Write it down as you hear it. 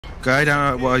Guy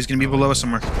down. Well, he's gonna be below us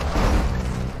somewhere.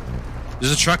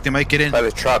 There's a truck. They might get in. By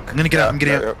the truck. I'm gonna get out. I'm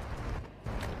getting out.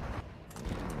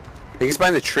 He's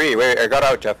behind the tree. Wait, I got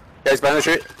out, Jeff. Yeah, he's behind the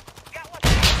tree.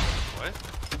 What?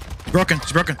 He's broken.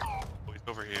 He's broken. Oh, he's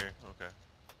over here. Okay.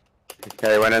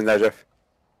 Yeah, he went in there, Jeff.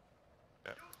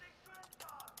 Yeah.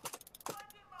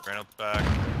 Ran out the back.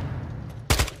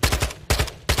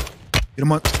 Get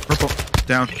him on. Purple.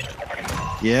 Down.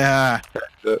 Yeah.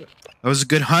 That was a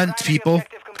good hunt, people.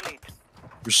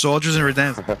 We're soldiers and we're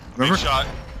down. Remember? Good shot.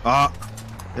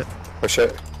 Yeah. Oh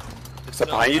shit. Is that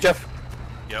behind you, Jeff?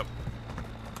 Yep.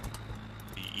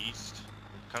 The east.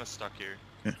 I'm kind of stuck here.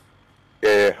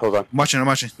 Yeah, hold on. I'm watching. I'm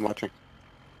watching.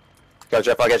 Got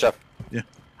Jeff, I'll get Jeff. Yeah.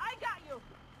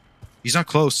 He's not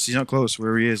close. He's not close.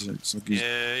 Wherever he is, it's like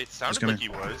Yeah, it sounded like he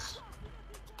was.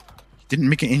 He didn't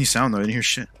make any sound though. I didn't hear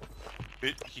shit.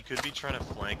 He could be trying to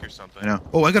flank or something. I know.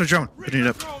 Oh, I got a drone. Putting it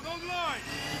up.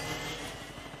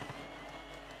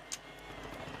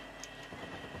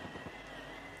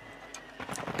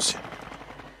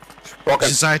 Walking.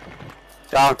 He's inside.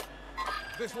 Down.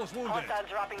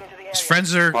 His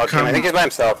friends are Okay, coming. I think he's by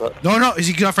himself. No,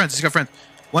 he got friends. He's got friends.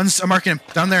 One's I'm marking him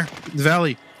down there in the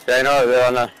valley. Yeah, I know. They're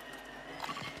on the...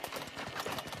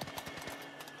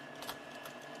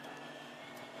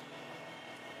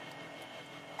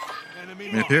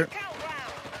 Enemy up here.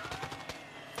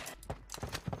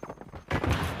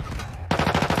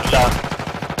 Down.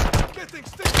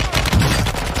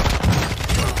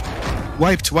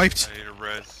 Wiped. I need to